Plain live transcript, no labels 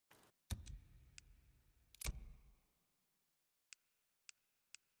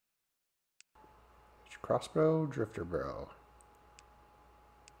Crossbow, drifter bow.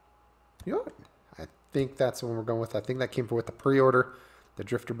 You know what? I think that's the one we're going with. I think that came with the pre-order. The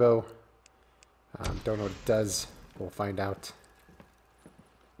drifter bow. Don't know what it does. We'll find out.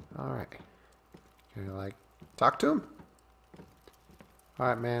 Alright. Can I, like, talk to him?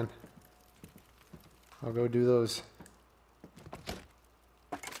 Alright, man. I'll go do those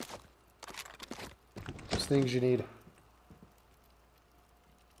things you need.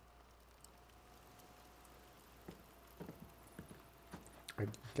 I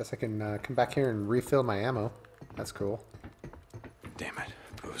guess I can come back here and refill my ammo. That's cool. Damn it,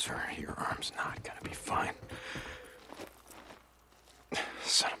 Boozer, your arm's not gonna be fine.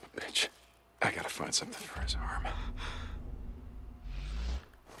 Son of a bitch. I gotta find something for his arm.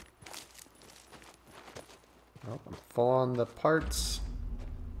 Oh, I'm full on the parts.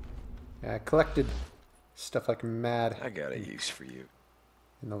 Yeah, I collected stuff like mad. I got a use for you.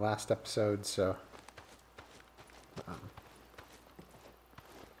 In the last episode, so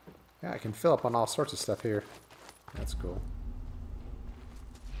yeah, I can fill up on all sorts of stuff here. That's cool.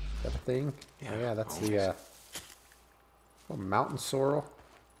 Is that a thing? Yeah, oh yeah, that's always. the mountain sorrel.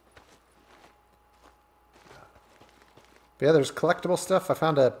 But yeah, there's collectible stuff. I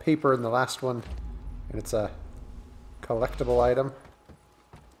found a paper in the last one, and it's a collectible item.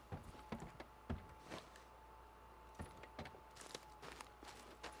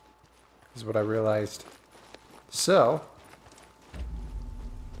 Is what I realized. So,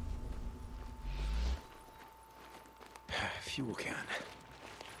 Fuel can.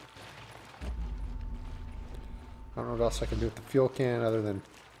 I don't know what else I can do with the fuel can other than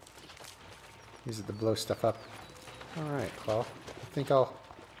use it to blow stuff up. Alright, well, I think I'll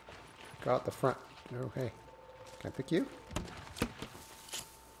go out the front. Oh, hey. Can I pick you?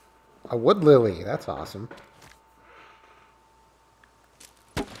 A wood lily. That's awesome.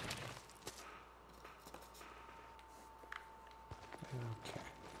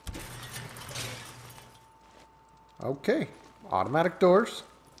 Okay, automatic doors.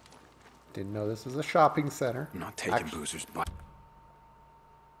 Didn't know this was a shopping center. I'm not taking Boozer's butt.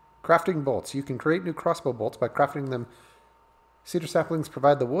 Crafting bolts. You can create new crossbow bolts by crafting them. Cedar saplings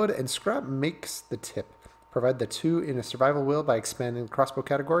provide the wood, and scrap makes the tip. Provide the two in a survival wheel by expanding the crossbow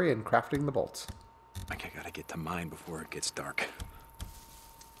category and crafting the bolts. I gotta get to mine before it gets dark.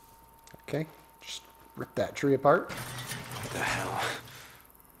 Okay, just rip that tree apart. What the hell?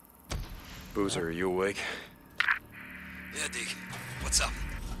 Boozer, are you awake? Yeah, Deke. What's up?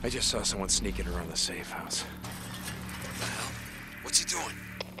 I just saw someone sneaking around the safe house. What the hell? What's he doing?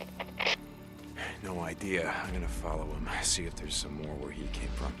 No idea. I'm gonna follow him, see if there's some more where he came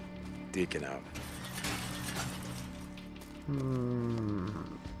from. Deacon out.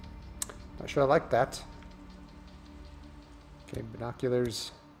 Not sure I like that. Okay,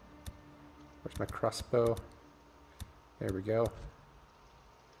 binoculars. Where's my crossbow? There we go.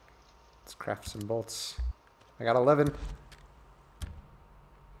 Let's craft some bolts. I got 11.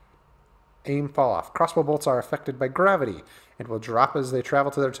 Aim fall off. Crossbow bolts are affected by gravity and will drop as they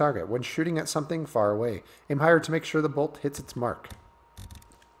travel to their target. When shooting at something far away, aim higher to make sure the bolt hits its mark.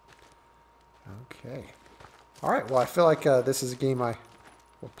 Okay. Alright, well I feel like this is a game I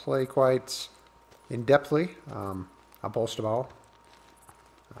will play quite in-depthly. I'll post them all.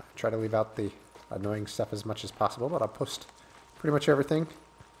 Try to leave out the annoying stuff as much as possible, but I'll post pretty much everything.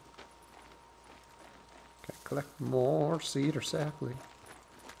 Okay, collect more cedar sapling.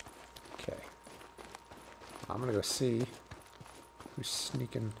 Okay. I'm gonna go see who's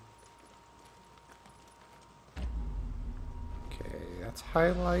sneaking. Okay, that's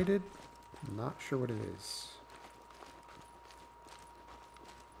highlighted. Not sure what it is.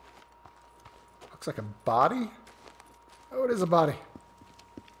 Looks like a body. Oh, it is a body.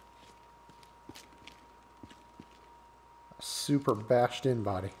 A super bashed in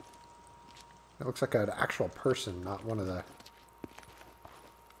body. It looks like an actual person, not one of the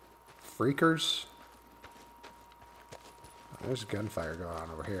freakers. Oh, there's gunfire going on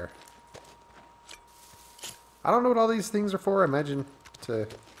over here. I don't know what all these things are for. I imagine to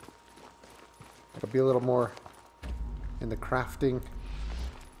it'll be a little more in the crafting.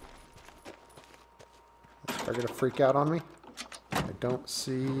 They're gonna freak out on me. I don't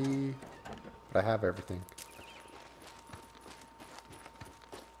see, but I have everything.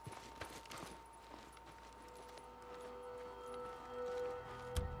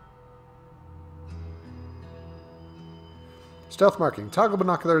 Stealth marking. Toggle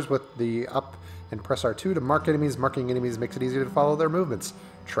binoculars with the up and press R2 to mark enemies. Marking enemies makes it easier to follow their movements.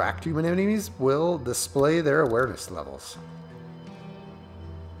 Tracked human enemies will display their awareness levels.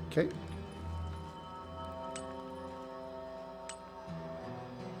 Okay.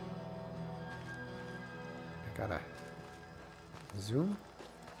 zoom.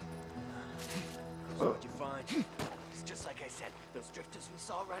 What'd you find? It's just like I said. Those drifters we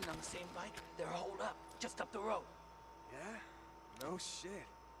saw riding on the same bike, they're holed up just up the road. Yeah? No shit.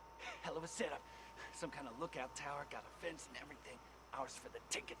 Hell of a setup. Some kind of lookout tower, got a fence and everything. Ours for the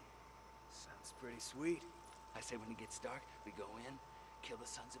taking. Sounds pretty sweet. I say when it gets dark, we go in, kill the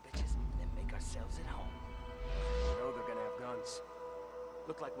sons of bitches, then make ourselves at home. You know they're gonna have guns.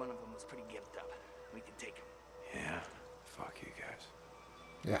 Looked like one of them was pretty gimped up. We can take him. Yeah. Fuck you guys.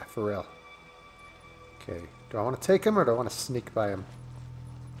 Yeah, for real. Okay, do I want to take him or do I want to sneak by him?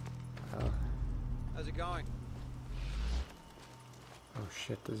 How's it going? Oh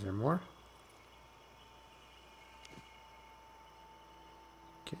shit, is there more?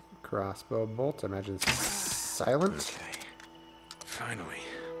 Okay, crossbow bolt. I imagine it's silent. Okay. Finally.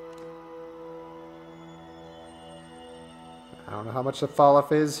 I don't know how much the fall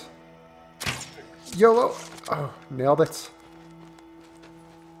off is. YOLO! Oh, nailed it.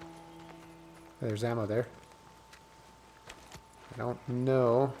 There's ammo there. I don't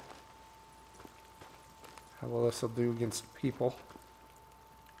know how well this will do against people.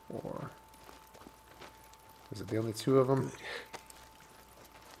 Or is it the only two of them?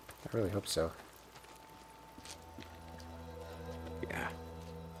 I really hope so. Yeah.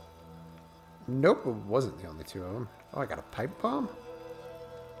 Nope, it wasn't the only two of them. Oh, I got a pipe bomb?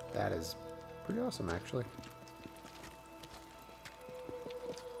 That is pretty awesome, actually.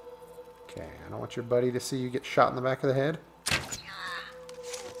 Okay, I don't want your buddy to see you get shot in the back of the head.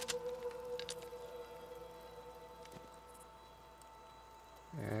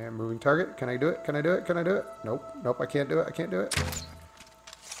 And moving target. Can I do it? Can I do it? Can I do it? Nope. Nope, I can't do it. I can't do it.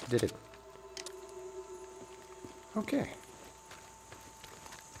 Did it. Okay.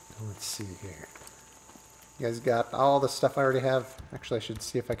 Let's see here. You guys got all the stuff I already have. Actually, I should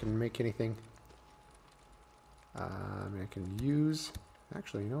see if I can make anything. I mean, I can use...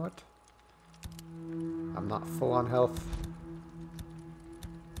 Actually, you know what? I'm not full on health.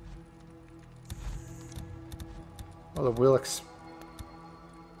 Oh, the will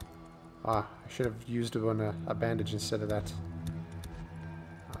I should have used a bandage instead of that.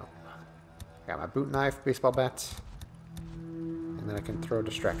 Oh. I got my boot knife, baseball bat, and then I can throw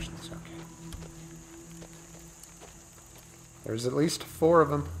distractions. Okay. There's at least 4 of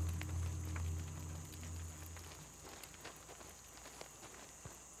them.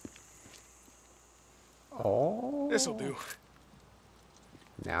 Oh. This'll do.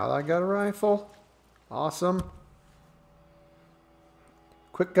 Now that I got a rifle. Awesome.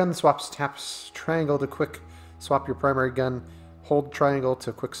 Quick gun swaps. Taps triangle to quick swap your primary gun. Hold triangle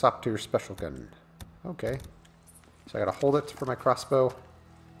to quick swap to your special gun. Okay. So I gotta hold it for my crossbow.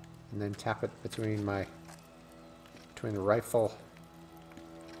 And then tap it between the rifle.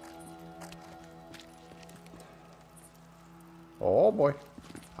 Oh boy.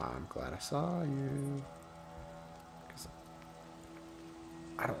 I'm glad I saw you. 'Cause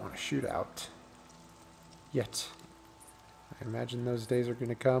I don't want to shoot out yet. I imagine those days are going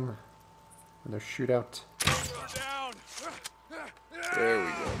to come when there's shootout. Down. There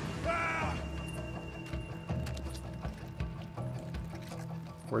we go.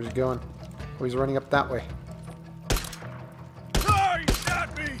 Where's he going? Oh, he's running up that way. Oh, you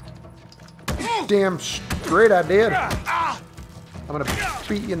shot me! Damn straight I did. I'm going to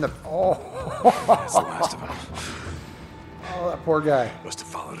beat you in the... Oh. That's the last of them. Oh, that poor guy. Must have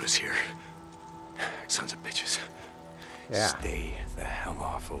followed us here. Sons of bitches. Yeah. Stay the hell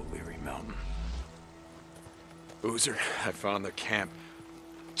off O'Leary Mountain. Boozer, I found their camp.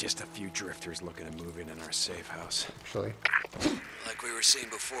 Just a few drifters looking to move in our safe house. Actually. Like we were saying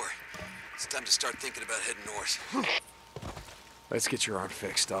before, it's time to start thinking about heading north. Let's get your arm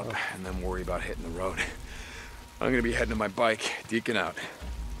fixed up and then worry about hitting the road. I'm gonna be heading to my bike. Deacon out.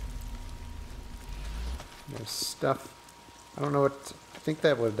 There's stuff. I don't know what... I think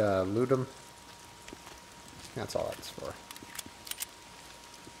that would loot them. That's all that's for.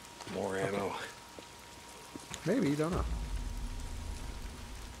 More ammo. Maybe, you don't know.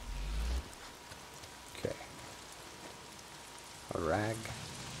 Okay. A rag.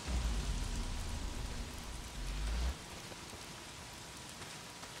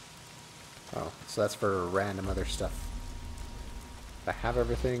 Oh, so that's for random other stuff. I have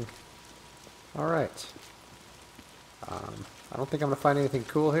everything. Alright. I don't think I'm going to find anything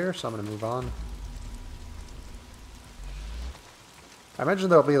cool here, so I'm going to move on. I imagine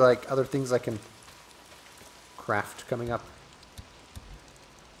there'll be like other things I can craft coming up.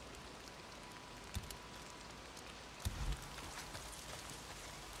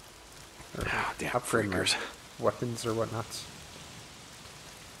 Or Damn upgrade my freakers. weapons or whatnot.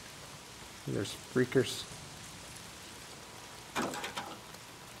 There's freakers.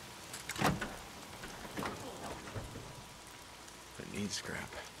 need scrap.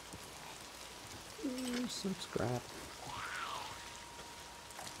 Some scrap.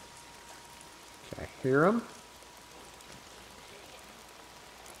 Okay, hear him.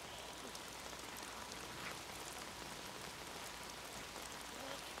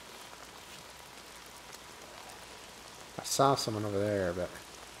 I saw someone over there, but...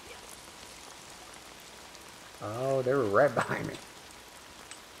 Oh, they were right behind me.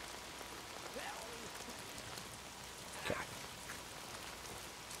 Okay.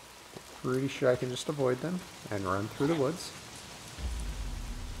 Pretty sure I can just avoid them and run through the woods.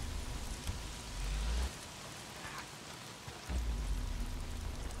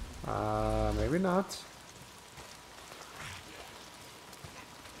 Maybe not.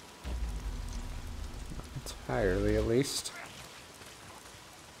 Not entirely, at least.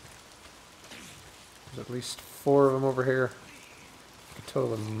 There's at least 4 of them over here. I could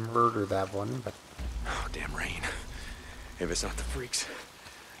totally murder that one, but... Oh, damn rain. If it's not the freaks,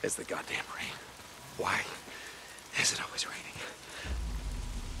 it's the goddamn rain. Why is it always raining?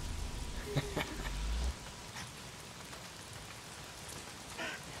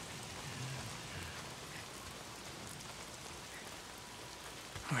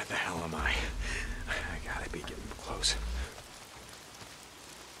 Where the hell am I? I gotta be getting close.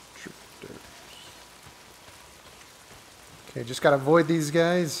 Okay, just gotta avoid these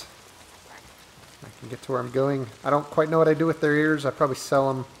guys. I can get to where I'm going. I don't quite know what I do with their ears. I probably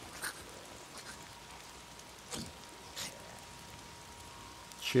sell them.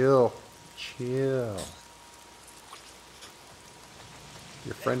 Chill. Chill.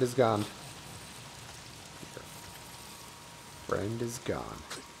 Your friend is gone. Your friend is gone.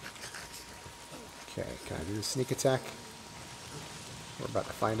 Okay, can I do the sneak attack? We're about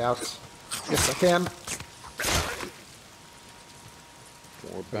to find out. Yes, I can.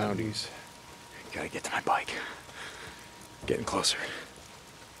 More bounties. Gotta get to my bike. Getting closer.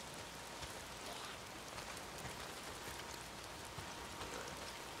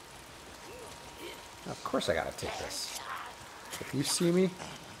 Of course I gotta take this. If you see me,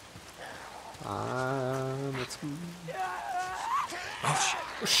 it's... Oh, shit.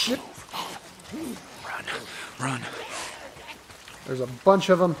 Oh, shit! Run. Run. There's a bunch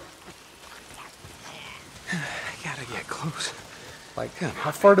of them. I gotta get close. Like,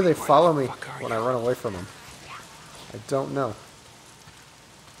 how far do they follow me when I run away from them? I don't know. Are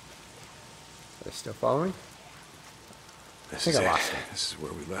they still following? This I think is I it. lost it. This is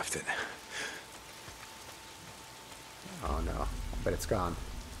where we left it. Oh no, I bet it's gone.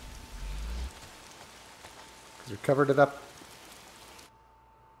 Because we covered it up.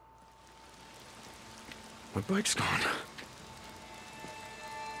 My bike's gone.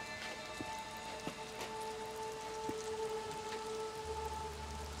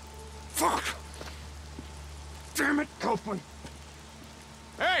 Fuck! Damn it, Copeland!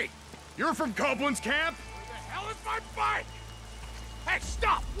 Hey! You're from Copland's camp? Where the hell is my bike? Hey,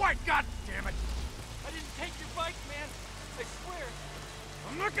 stop! White, god damn it! I didn't take your bike, man. I swear.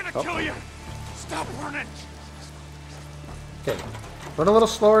 I'm not gonna kill you! Stop running! Okay, run a little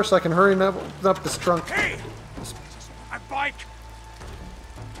slower so I can hurry up this trunk. Hey! My bike!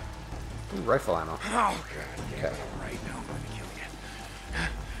 Ooh, rifle ammo. Oh, God. Okay. Right now, I'm gonna kill you.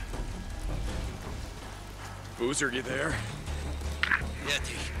 Boozer, you there? Yeah,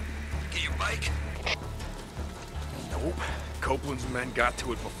 D. Get your bike? Nope. Copeland's men got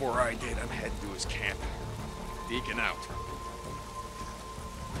to it before I did. I'm heading to his camp. Deacon out.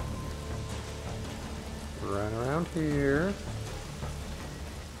 Run around here.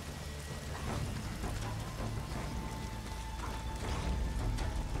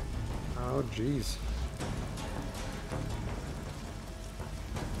 Oh, jeez.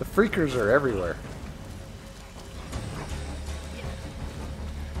 The freakers are everywhere.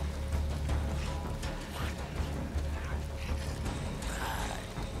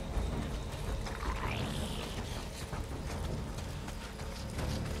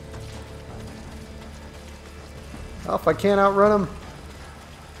 Well, if I can't outrun them,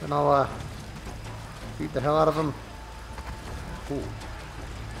 then I'll beat the hell out of them. Ooh.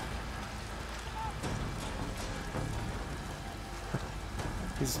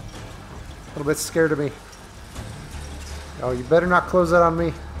 He's a little bit scared of me. Oh, you better not close that on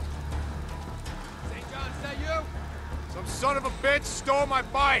me. St. John, is that you? Some son of a bitch stole my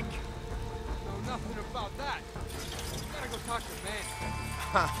bike! Know nothing about that. You gotta go talk to man.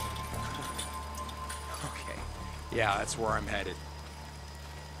 Okay. Yeah, that's where I'm headed.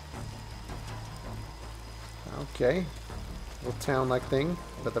 Okay. Little town-like thing.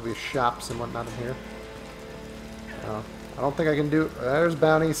 But there'll be shops and whatnot in here. I don't think I can do... There's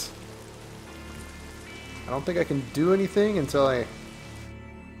bounties. I don't think I can do anything until I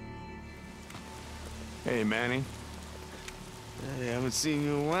Hey, Manny. Hey, I haven't seen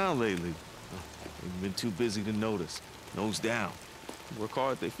you around lately. You've been too busy to notice. Nose down. You work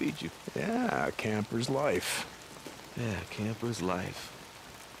hard, they feed you. Yeah, camper's life. Yeah, camper's life.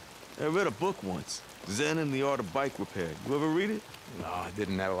 I read a book once, Zen and the Art of Bike Repair. You ever read it? No, I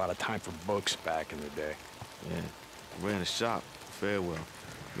didn't have a lot of time for books back in the day. Yeah, I ran a shop, Farewell.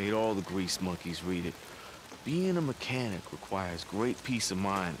 Made all the grease monkeys read it. Being a mechanic requires great peace of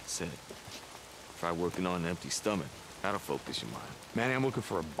mind, it said. Try working on an empty stomach. That'll focus your mind. Manny, I'm looking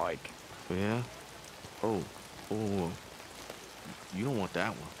for a bike. Oh, yeah? Oh, you don't want that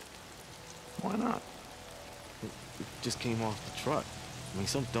one. Why not? It just came off the truck. I mean,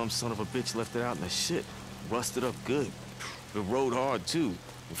 some dumb son of a bitch left it out in the shit. Rusted up good. It rode hard, too.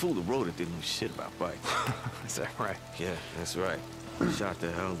 The fool that rode it didn't know shit about bikes. Is that right? Yeah, that's right. Shot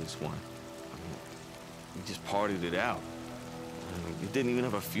to hell, this one. I mean, we just partied it out. I mean, it didn't even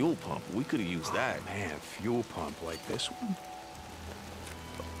have a fuel pump. We could have used that. Man, fuel pump like this one?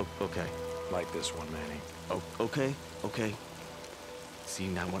 Okay. Like this one, Manny. Okay. See,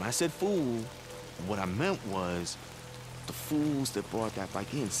 now when I said fool, what I meant was the fools that brought that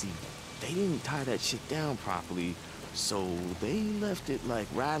bike in. See, they didn't tie that shit down properly, so they left it like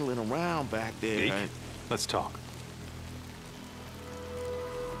rattling around back there. Deke, let's talk.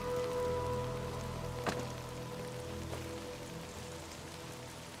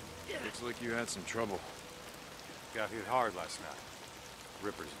 Looks like you had some trouble. Got hit hard last night.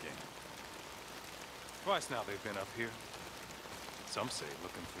 Rippers gang. Twice now they've been up here. Some say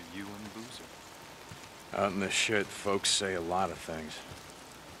looking for you and Boozer. Out in the shit, folks say a lot of things.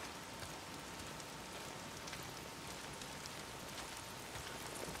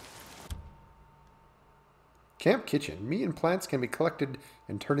 Camp kitchen. Meat and plants can be collected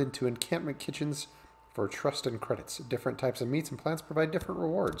and turned into encampment kitchens for trust and credits. Different types of meats and plants provide different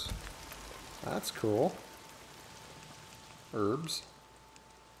rewards. That's cool. Herbs.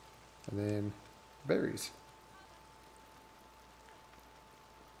 And then berries.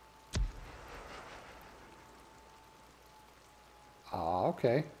 Ah,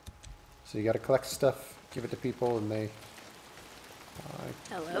 okay. So you got to collect stuff, give it to people, and they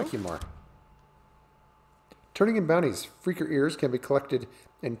Hello? like you more. Turning in bounties. Freaker ears can be collected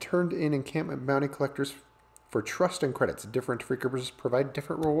and turned in encampment bounty collectors for trust and credits. Different freakers provide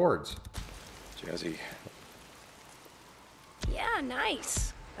different rewards. Jazzy. Yeah,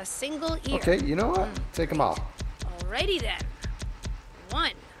 nice. A single ear. Okay, you know what? Take them all. Alrighty then.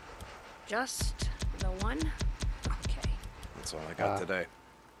 One. Just the one? Okay. That's all I got today.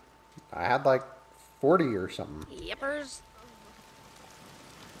 I had like 40 or something. Yippers.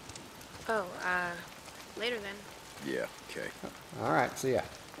 Oh, later then. Yeah, okay. All right, see ya.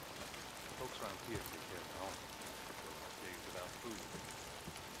 Folks around here take care of their own. Days without food.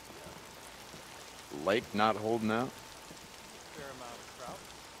 Lake not holding out? Fair amount of trout.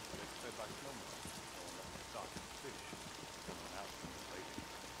 It's fed by snowmobile. Going up the stock and fish. Coming out from the lake.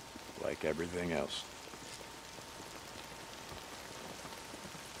 Like everything else.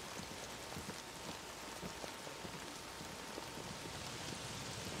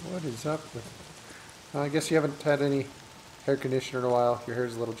 What is up with... I guess you haven't had any hair conditioner in a while. Your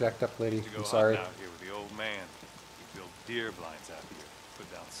hair's a little jacked up, lady. To go I'm sorry. hunting out here with the old man. We build deer blinds out here.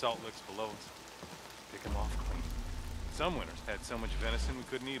 Put down salt licks below us. Pick them off clean. Some winters had so much venison we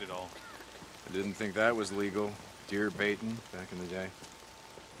couldn't eat it all. I didn't think that was legal. Deer baiting back in the day.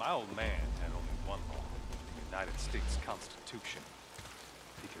 My old man had only one law, the United States Constitution.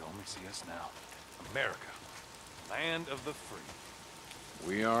 He could only see us now. America, land of the free.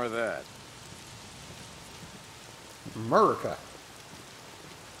 We are that. America.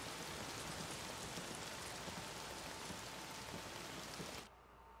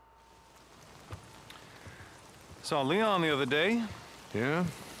 Saw Leon the other day. Yeah?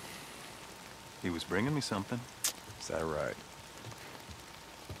 He was bringing me something. Is that right?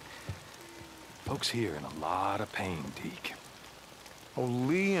 Folks here in a lot of pain, Deke. Oh,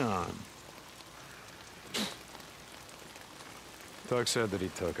 Leon. Doug said that he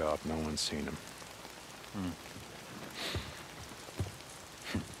took off. No one's seen him.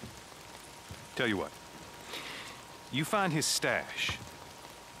 Tell you what. You find his stash.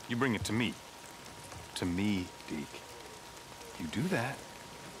 You bring it to me. To me, Deke. You do that,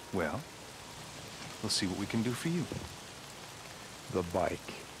 well, we'll see what we can do for you. The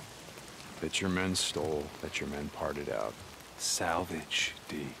bike that your men stole, that your men parted out. Salvage,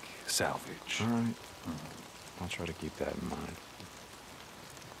 Deke. Salvage. All right. I'll try to keep that in mind.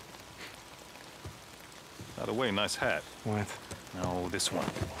 By the way, nice hat. What? No, this one.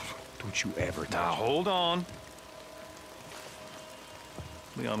 Don't you ever touch Now, hold on.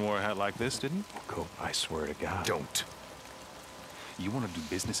 Leon wore a hat like this, didn't he? Cope, I swear to God. Don't. You want to do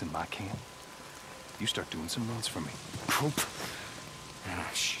business in my camp? You start doing some runs for me. Cope?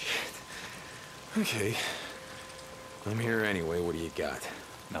 Oh, shit. Okay. I'm here anyway. What do you got?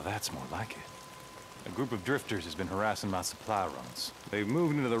 Now that's more like it. A group of drifters has been harassing my supply runs. They've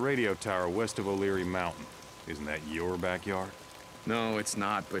moved into the radio tower west of O'Leary Mountain. Isn't that your backyard? No, it's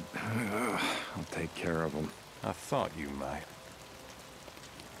not, but I'll take care of them. I thought you might.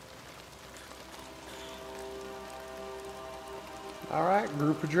 All right,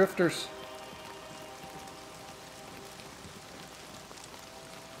 group of drifters.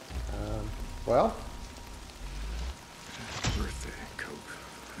 Well, Birthday, Cope.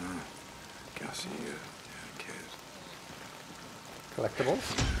 Cassie, kid.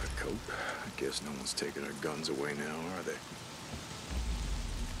 collectibles. Cope. I guess no one's taking our guns away now, are they?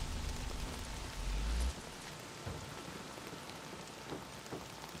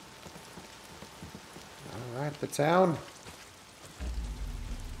 All right, the town.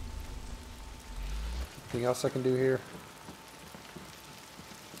 Anything else I can do here?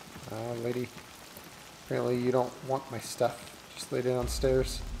 Lady, apparently you don't want my stuff. Just lay down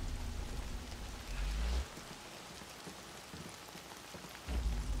stairs.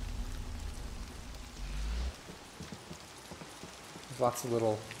 There's lots of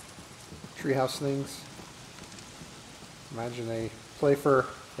little treehouse things. Imagine they play for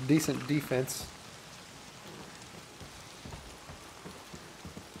a decent defense.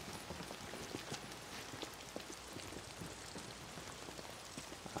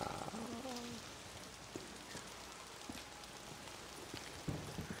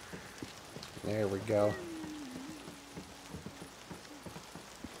 There we go.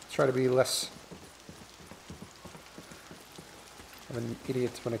 Let's try to be less of an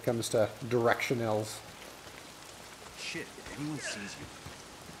idiot when it comes to directionals. Shit, if anyone sees you.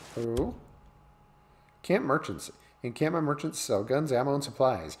 Who? Camp merchants. Encampment merchants sell guns, ammo, and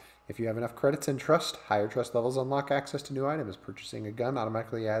supplies. If you have enough credits and trust, higher trust levels unlock access to new items. Purchasing a gun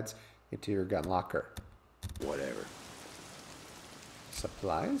automatically adds it to your gun locker. Whatever.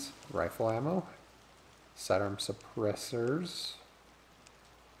 Supplies, rifle ammo, sidearm suppressors,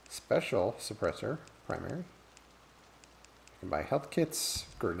 special suppressor, primary. You can buy health kits,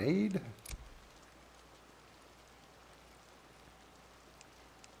 grenade.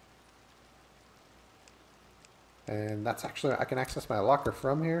 And that's actually, I can access my locker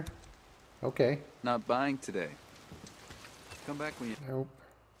from here. Okay. Not buying today. Come back when you... Nope.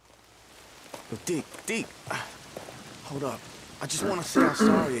 Deke, hold up. I just want to say how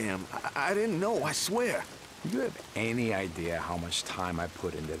sorry I am. I didn't know, I swear. You have any idea how much time I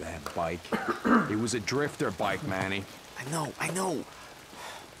put into that bike? It was a drifter bike, Manny. I know.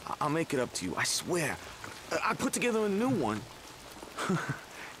 I'll make it up to you, I swear. I put together a new one.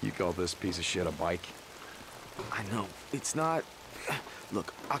 You call this piece of shit a bike? I know. It's not...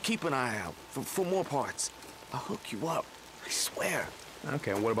 Look, I'll keep an eye out for more parts. I'll hook you up. I swear.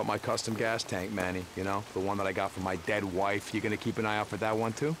 Okay, and what about my custom gas tank, Manny? You know, the one that I got from my dead wife. You gonna keep an eye out for that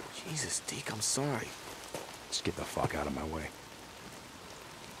one, too? Jesus, Deke, I'm sorry. Just get the fuck out of my way.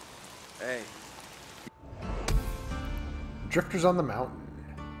 Hey. Drifters on the mountain.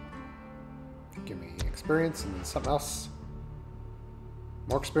 Give me experience and something else.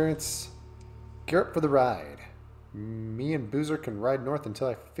 More experience. Gear up for the ride. Me and Boozer can ride north until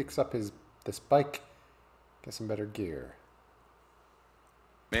I fix up this bike. Get some better gear.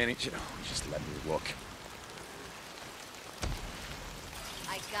 Manny, just let me look.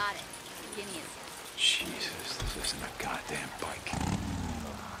 I got it. Give me a sec. Jesus, this isn't a goddamn bike.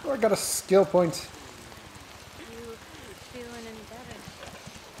 Oh, I got a skill point. You feeling any better?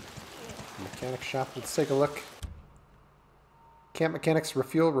 Mechanic shop. Let's take a look. Camp mechanics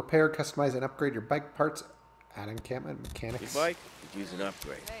refuel, repair, customize, and upgrade your bike parts at encampment mechanics. Your bike could use an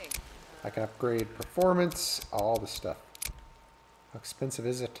upgrade. I can upgrade performance, all the stuff. How expensive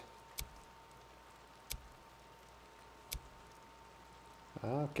is it?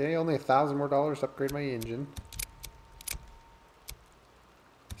 Okay, only $1,000 more to upgrade my engine.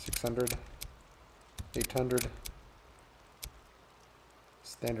 600, 800.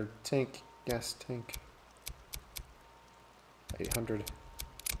 Standard tank, gas tank. 800.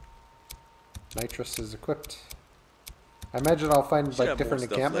 Nitrous is equipped. I imagine I'll find like different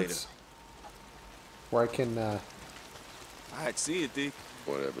encampments where I can. Alright, see you, Deke.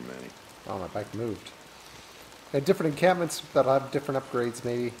 Whatever, Manny. Oh, my bike moved. Different encampments that'll have different upgrades,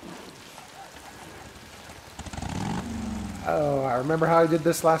 maybe. Oh, I remember how I did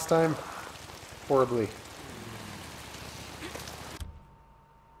this last time. Horribly.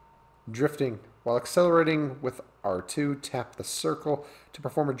 Drifting. While accelerating with R2, tap the circle to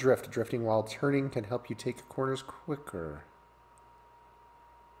perform a drift. Drifting while turning can help you take corners quicker.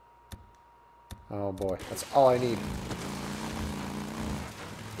 Oh boy, that's all I need.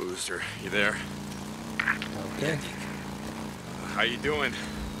 Booster, you there? Okay. How you doing?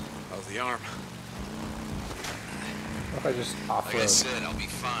 How's the arm? What if I just off-road? Like I said, I'll be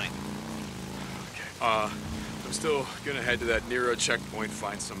fine. Okay. I'm still gonna head to that Nero checkpoint,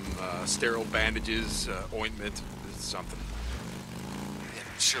 find some sterile bandages, ointment, something. Yeah,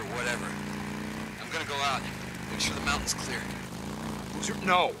 sure, whatever. I'm gonna go out. Make sure the mountain's clear.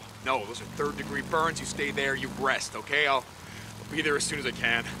 No, those are third-degree burns. You stay there, you rest, okay? I'll be there as soon as I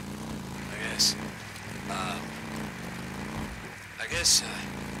can. I guess.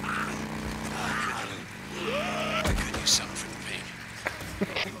 I could use something for the pain.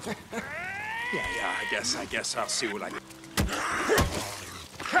 Yeah, I guess I'll see what I can.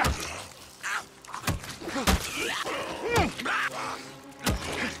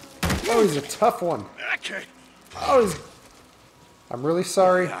 Oh, he's a tough one. Okay. Oh, he's... I'm really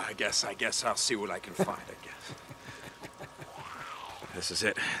sorry. Yeah, I guess I'll see what I can find, I guess. This is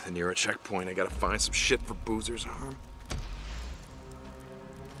it. The Nero checkpoint. I gotta find some shit for Boozer's arm.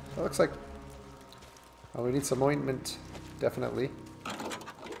 It looks like... Oh, we need some ointment. Definitely.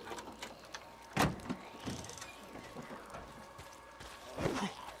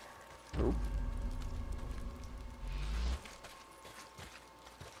 Oop.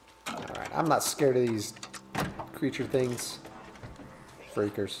 Alright, I'm not scared of these creature things.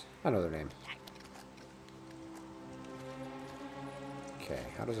 Freakers. I know their name. Okay,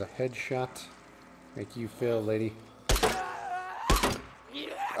 how does a headshot make you feel, lady?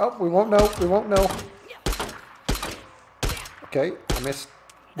 Oh, we won't know. We won't know. Okay, I missed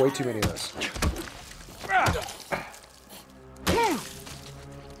way too many of those.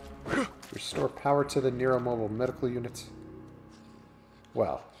 Restore power to the Nero mobile medical unit.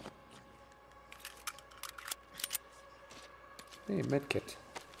 Well. Hey, medkit.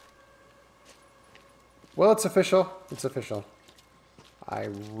 Well, it's official. It's official. I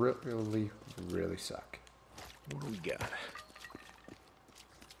really, really suck. What do we got?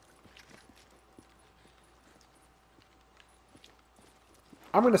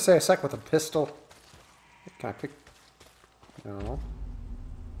 I'm going to say I suck with a pistol. Can I pick... No.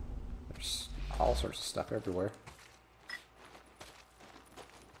 There's all sorts of stuff everywhere.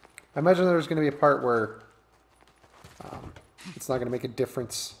 I imagine there's going to be a part where it's not going to make a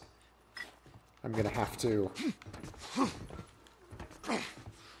difference. I'm going to have to...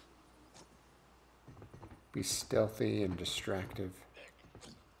 be stealthy and distractive.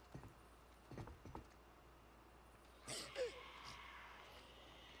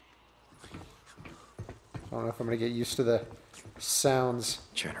 I don't know if I'm going to get used to the sounds.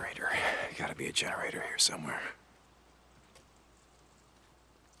 Generator. Gotta be a generator here somewhere.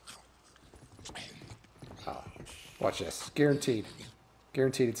 Oh, watch this. Guaranteed.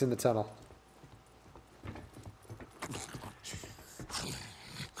 Guaranteed it's in the tunnel.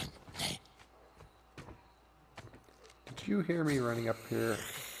 Did you hear me running up here?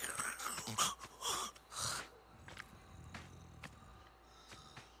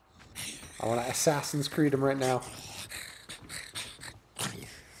 I want to Assassin's Creed him right now.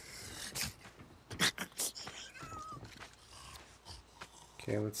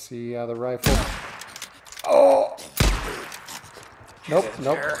 Okay, let's see the rifle. Oh! Nope,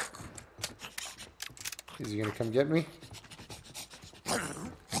 nope. Is he gonna come get me?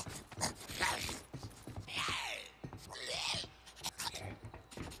 Okay.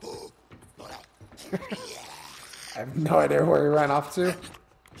 I have no idea where he ran off to.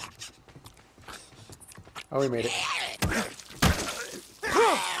 Oh, we made it.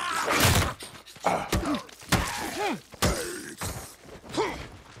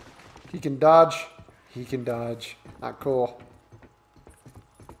 He can dodge. He can dodge. Not cool.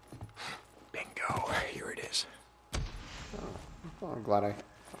 Bingo. Here it is. Oh, I'm glad I...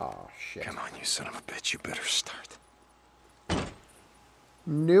 Oh, shit. Come on, you son of a bitch. You better start.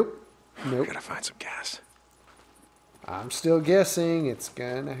 Nope. Nope. Gotta find some gas. I'm still guessing. It's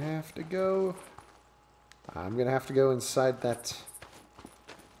gonna have to go... I'm gonna have to go inside that...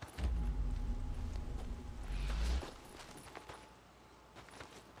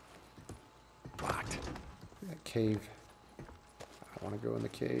 Locked. that cave. I want to go in the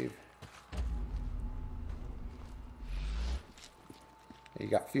cave. You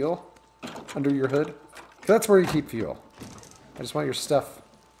got fuel under your hood? 'Cause that's where you keep fuel. I just want your stuff.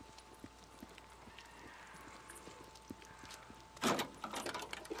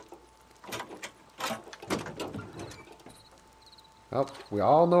 Oh, we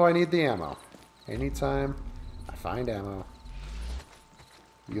all know I need the ammo. Anytime I find ammo.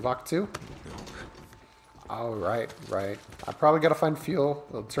 You locked too? Oh, right. I probably gotta find fuel.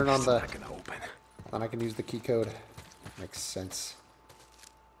 It'll turn on the... Not gonna open. Then I can use the key code. Makes sense.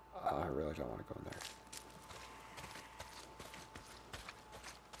 I really don't want to go in there.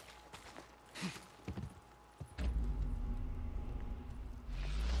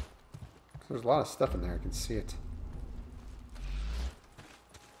 There's a lot of stuff in there. I can see it.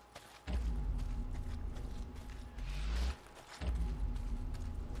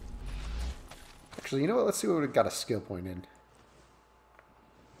 Actually, you know what? Let's see what we've got a skill point in.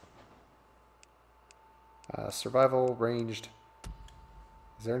 Survival, ranged.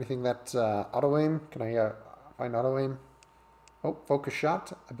 Is there anything that auto aim? Can I find auto aim? Oh, focus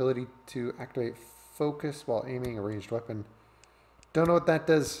shot. Ability to activate focus while aiming a ranged weapon. Don't know what that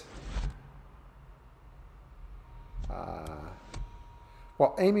does.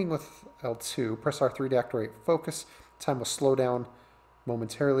 While aiming with L2, press R3 to activate focus. Time will slow down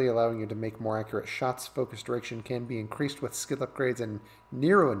momentarily, allowing you to make more accurate shots. Focus duration can be increased with skill upgrades and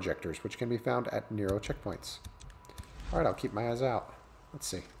Nero injectors, which can be found at Nero checkpoints. Alright, I'll keep my eyes out. Let's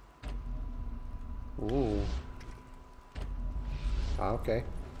see. Ooh. Okay.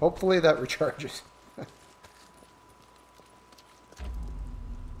 Hopefully that recharges.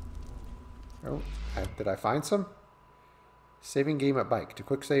 Oh, did I find some? Saving game at bike. To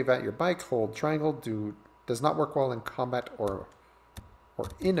quick save at your bike, hold triangle. Does not work well in combat or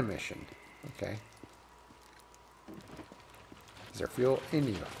in a mission. Okay. Is there fuel in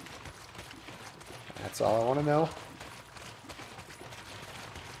you? That's all I want to know.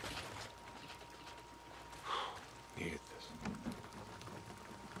 Need this.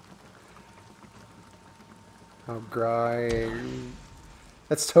 Oh, great.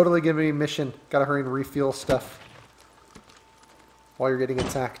 That's totally giving me a mission. Gotta hurry and refuel stuff while you're getting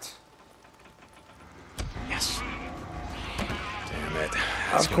attacked. Yes. Damn it.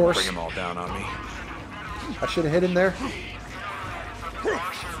 Of course. Bring them all down on me. I should have hit him there.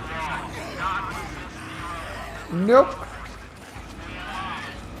 Nope.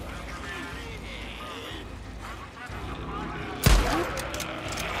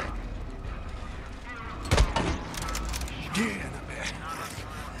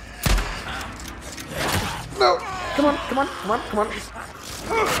 No! Come on, come on, come on, come on.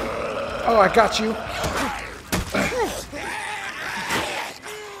 Oh, I got you.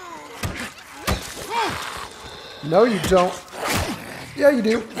 No, you don't. Yeah, you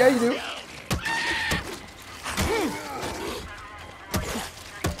do. Yeah, you do.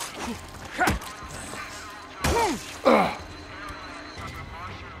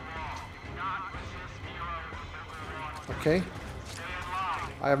 Okay.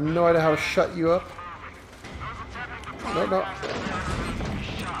 I have no idea how to shut you up. No, no.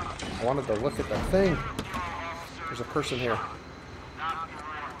 I wanted to look at that thing. There's a person here.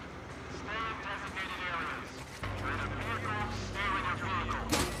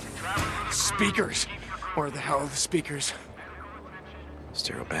 Speakers. Where the hell are the speakers?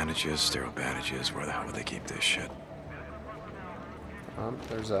 Sterile bandages. Where the hell would they keep this shit?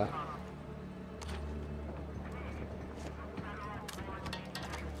 There's a...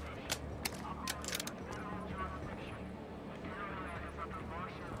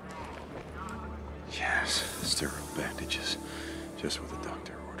 Yes, sterile bandages. Just what the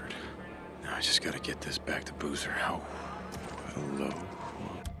doctor ordered. Now I just gotta get this back to Boozer. Oh, hello.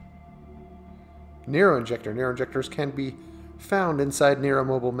 Nero injector. Nero injectors can be found inside Nero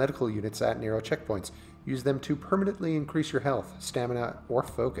mobile medical units at Nero checkpoints. Use them to permanently increase your health, stamina, or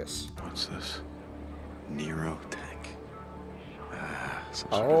focus. What's this? Nero tank.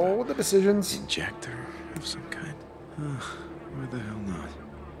 Oh, the decisions. Injector of some kind. Where the hell not?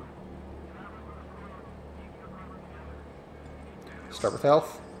 Start with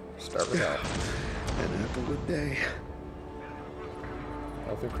health. Start with health. An apple a day.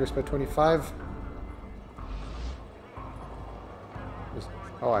 Health increased by 25.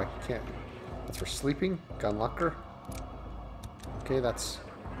 Oh, I can't. That's for sleeping. Gun locker. Okay, that's...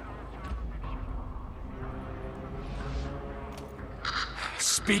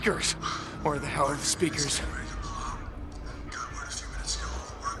 Speakers. Where the hell are the speakers?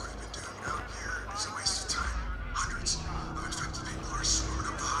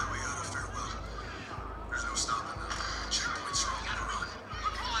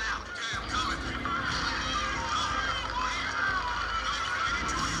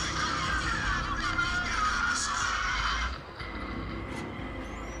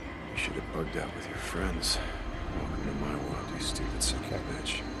 Bugged out with your friends. Welcome to my world, you stupid son of a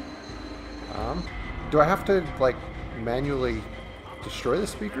bitch. Do I have to, like, manually destroy the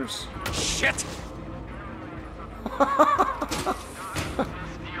speakers? Shit!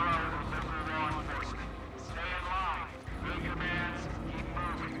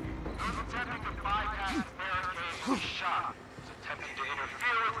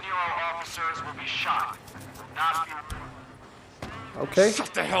 Okay.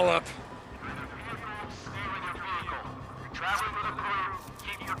 Shut the hell up!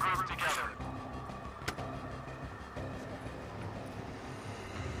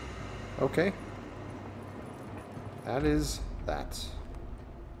 Okay. That is that.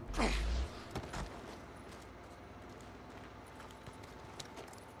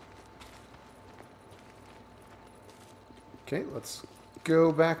 Okay, let's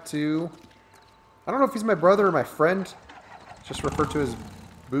go back to... I don't know if he's my brother or my friend. Just referred to as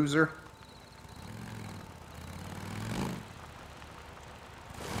Boozer.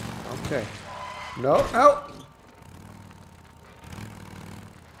 Okay. No, no!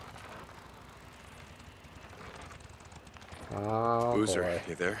 Oh, Boozer, boy.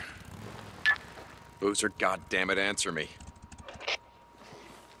 you there? Boozer, goddammit, answer me.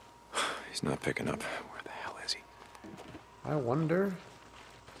 He's not picking up. Where the hell is he? I wonder...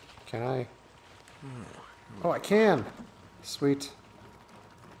 Can I... Oh, I can! Sweet.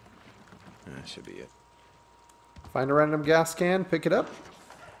 That should be it. Find a random gas can, pick it up,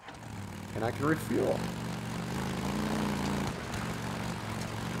 and I can refuel.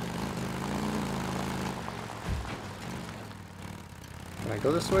 Can I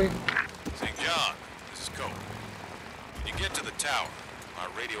go this way? St. John, this is Cole. When you get to the tower, our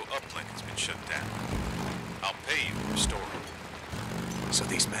radio uplink has been shut down. I'll pay you to restore it. So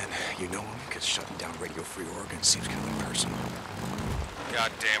these men, you know them? Because shutting down Radio Free Oregon seems kind of personal.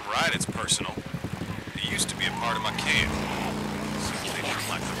 Goddamn right it's personal. It used to be a part of my camp. Seems they don't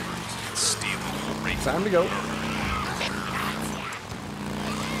like the bruise and stealing, raping, Time to go.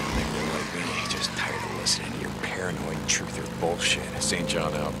 They're like me, just tired of listening to your paranoid truth or bullshit. St.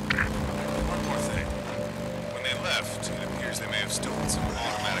 John out. One more thing. When they left, it appears they may have stolen some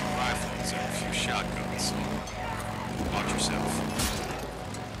automatic rifles and a few shotguns. Watch yourself.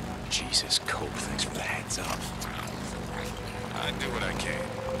 Jesus, Cope, thanks for the heads up. I do what I can.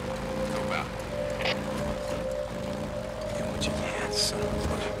 Go about it. Do what you can, son of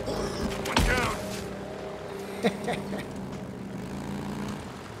a... One down!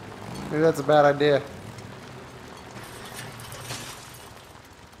 Maybe that's a bad idea.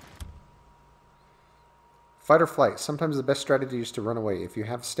 Fight or flight. Sometimes the best strategy is to run away. If you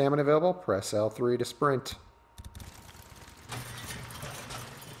have stamina available, press L3 to sprint.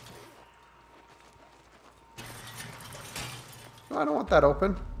 Oh, I don't want that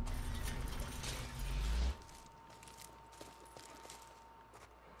open.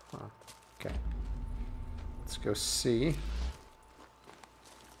 Oh, okay. Let's go see.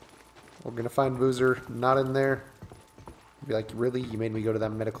 We're gonna find Boozer not in there. Be like, really? You made me go to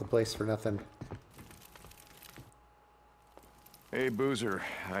that medical place for nothing. Hey, Boozer.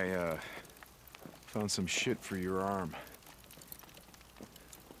 I, found some shit for your arm.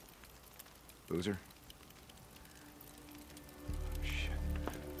 Boozer? Shit.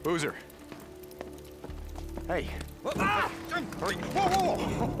 Boozer! Hey! Ah! Whoa, whoa,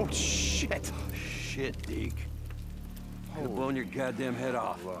 whoa! Oh, shit! Shit, Deke. You've blown your goddamn head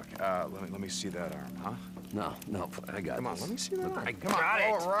off. Look, let me see that arm, huh? No, I got Come on, this. let me see that arm. I Come on, got it.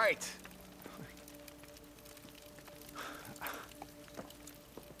 all right.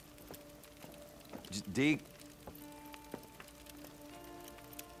 Deke.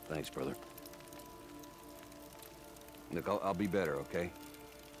 Thanks, brother. Look, I'll be better, okay?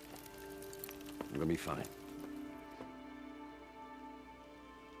 I'm gonna be fine.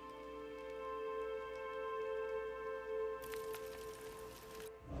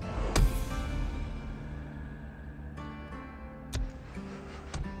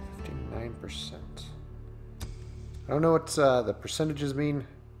 I don't know what the percentages mean,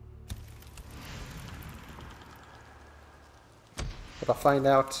 but I'll find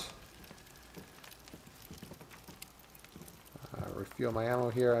out. Refuel my ammo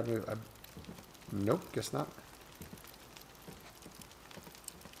here. Nope, guess not.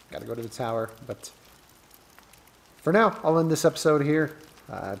 Gotta go to the tower, but for now, I'll end this episode here.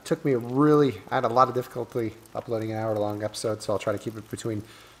 It took me I had a lot of difficulty uploading an hour-long episode, so I'll try to keep it between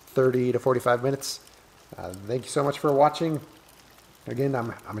 30 to 45 minutes. Thank you so much for watching. Again,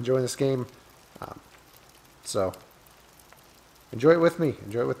 I'm enjoying this game, so enjoy it with me.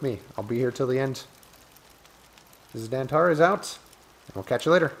 Enjoy it with me. I'll be here till the end. This is Dan Torres out, and we'll catch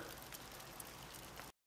you later.